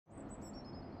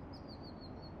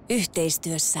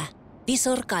Yhteistyössä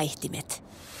Visor Kaihtimet.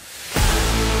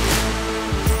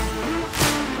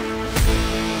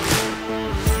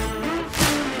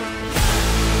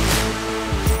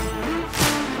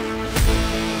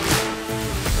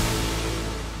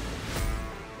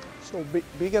 So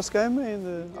biggest game in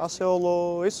the AC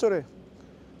Oulun history,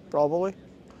 probably.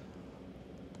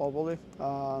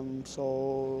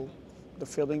 So the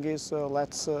feeling is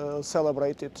let's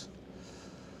celebrate it.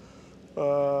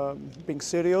 Being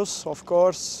serious, of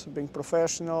course, being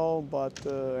professional, but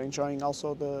enjoying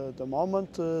also the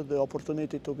moment, the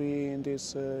opportunity to be in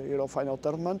this Euro final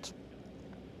tournament.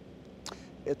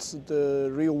 It's the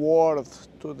reward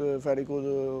to the very good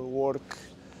work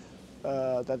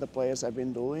that the players have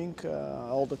been doing,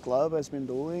 all the club has been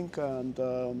doing, and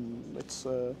it's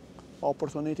an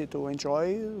opportunity to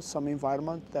enjoy some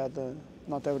environment that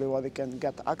not everybody can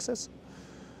get access.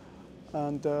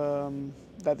 And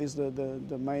that is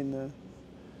the main,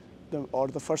 or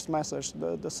the first message.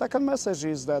 The second message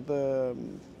is that,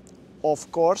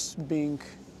 of course, being,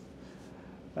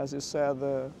 as you said,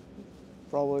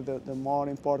 probably the more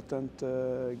important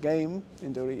game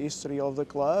in the history of the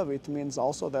club, it means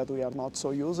also that we are not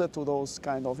so used to those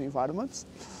kind of environments,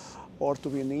 or to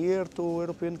be near to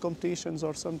European competitions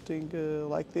or something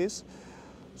like this.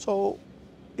 So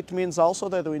it means also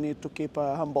that we need to keep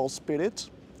a humble spirit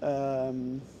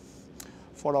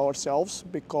for ourselves,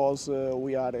 because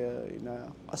we are in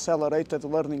an accelerated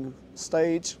learning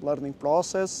stage, learning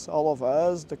process, all of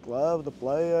us, the club, the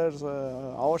players,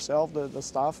 ourselves, the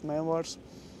staff members.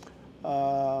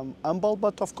 Humble,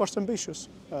 but of course ambitious.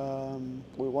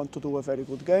 We want to do a very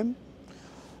good game,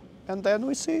 and then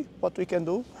we see what we can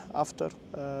do after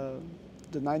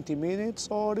the 90 minutes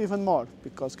or even more,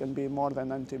 because it can be more than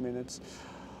 90 minutes.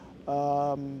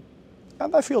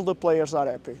 And I feel the players are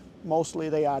happy. Mostly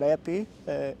they are happy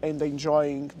and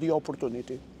enjoying the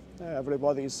opportunity.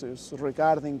 Everybody is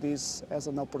regarding this as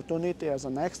an opportunity, as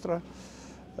an extra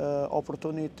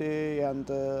opportunity, and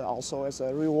also as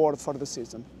a reward for the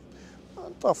season.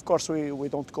 And of course, we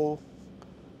don't go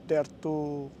there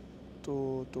to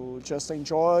just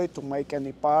enjoy, to make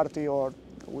any party, or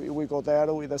we go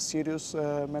there with a serious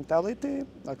mentality,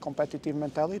 a competitive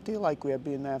mentality, like we have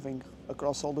been having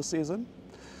across all the season.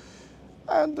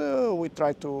 And we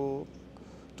try to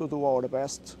do our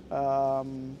best.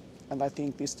 And I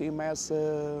think this team has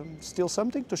still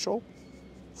something to show,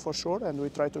 for sure, and we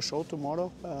try to show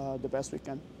tomorrow the best we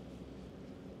can.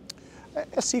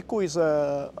 SJK is,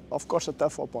 of course, a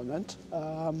tough opponent,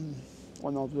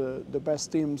 one of the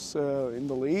best teams in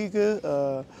the league.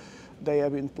 They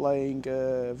have been playing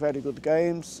very good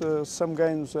games, some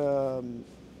games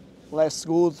less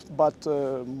good, but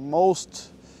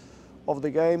most of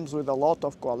the games with a lot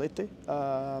of quality,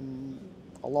 a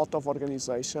lot of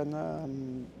organization.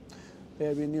 They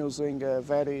have been using a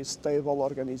very stable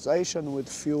organization with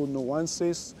few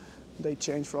nuances. They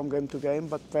change from game to game,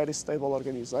 but very stable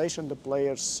organization. The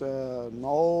players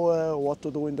know what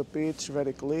to do in the pitch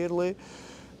very clearly,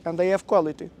 and they have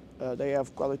quality. They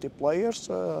have quality players,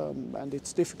 and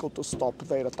it's difficult to stop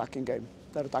their attacking game.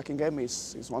 Their attacking game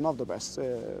is one of the best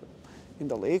in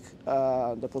the league.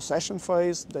 The possession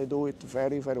phase, they do it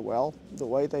very, very well. The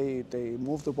way they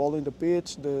move the ball in the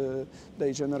pitch,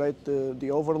 they generate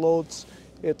the overloads,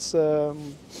 it's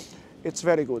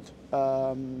very good.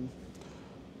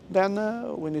 Then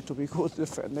we need to be good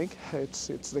defending.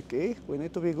 It's the key. We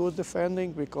need to be good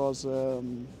defending, because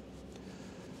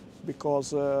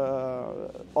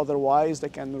otherwise they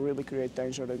can really create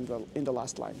danger in the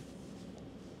last line.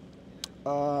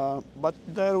 But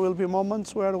there will be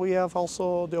moments where we have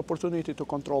also the opportunity to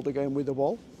control the game with the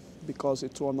ball, because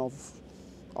it's one of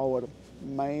our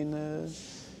main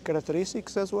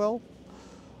characteristics as well.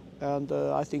 And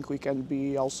I think we can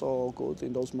be also good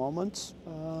in those moments.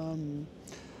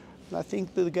 I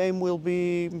think the game will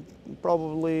be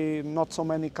probably not so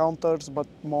many counters, but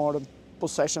more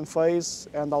possession phase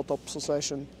and out of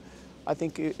possession. I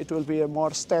think it will be a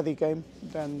more steady game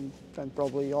than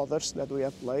probably others that we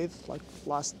have played, like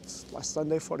last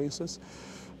Sunday, for instance.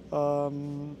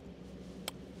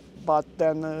 But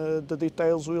then the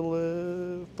details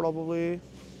will probably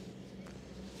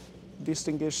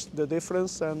distinguish the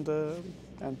difference and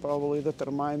probably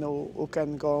determine who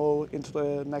can go into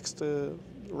the next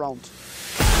round.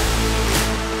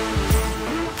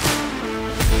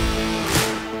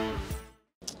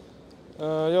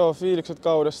 Joo, fiilikset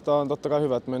kaudesta on totta kai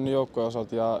hyvät mennyt joukkueen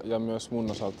osalta ja myös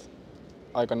mun osalta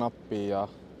aika nappiin. Ja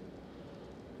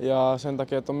sen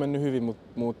takia, että on mennyt hyvin,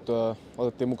 mutta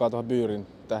otettiin mukaan tuohon Byyrin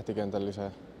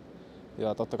tähtikentälliseen.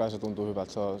 Ja totta kai se tuntuu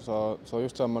hyvältä. Se on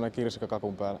just semmoinen kirsikka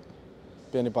kakun päällä.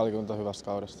 Pieni palkinto hyvästä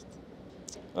kaudesta.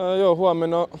 Joo,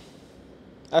 huomenna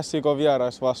SJK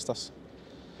vierais vastas.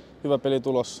 Hyvä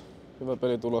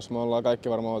pelitulos. Me ollaan kaikki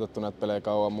varmaan otettu näitä pelejä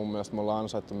kauan. Mun mielestä me ollaan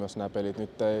ansaittu myös nämä pelit.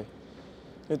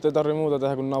 Nyt ei tarvitse muuta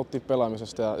tehdä kuin nauttia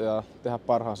pelaamisesta ja tehdä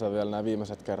parhaansa vielä nämä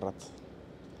viimeiset kerrat.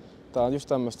 Tää on just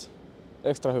tämmöistä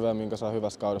ekstra hyvää, minkä saa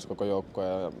hyvästä kaudesta koko joukkoa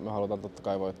ja me halutaan totta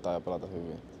kai voittaa ja pelata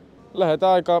hyvin.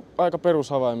 Lähdetään aika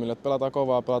perushavaimille, että pelataan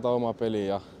kovaa, pelataan omaa peliä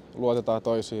ja luotetaan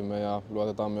toisiimme ja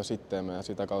luotetaan myös itteemme ja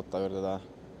sitä kautta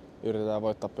yritetään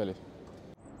voittaa peli.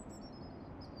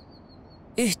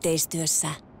 Yhteistyössä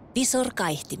Visor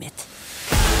Kaihtimet.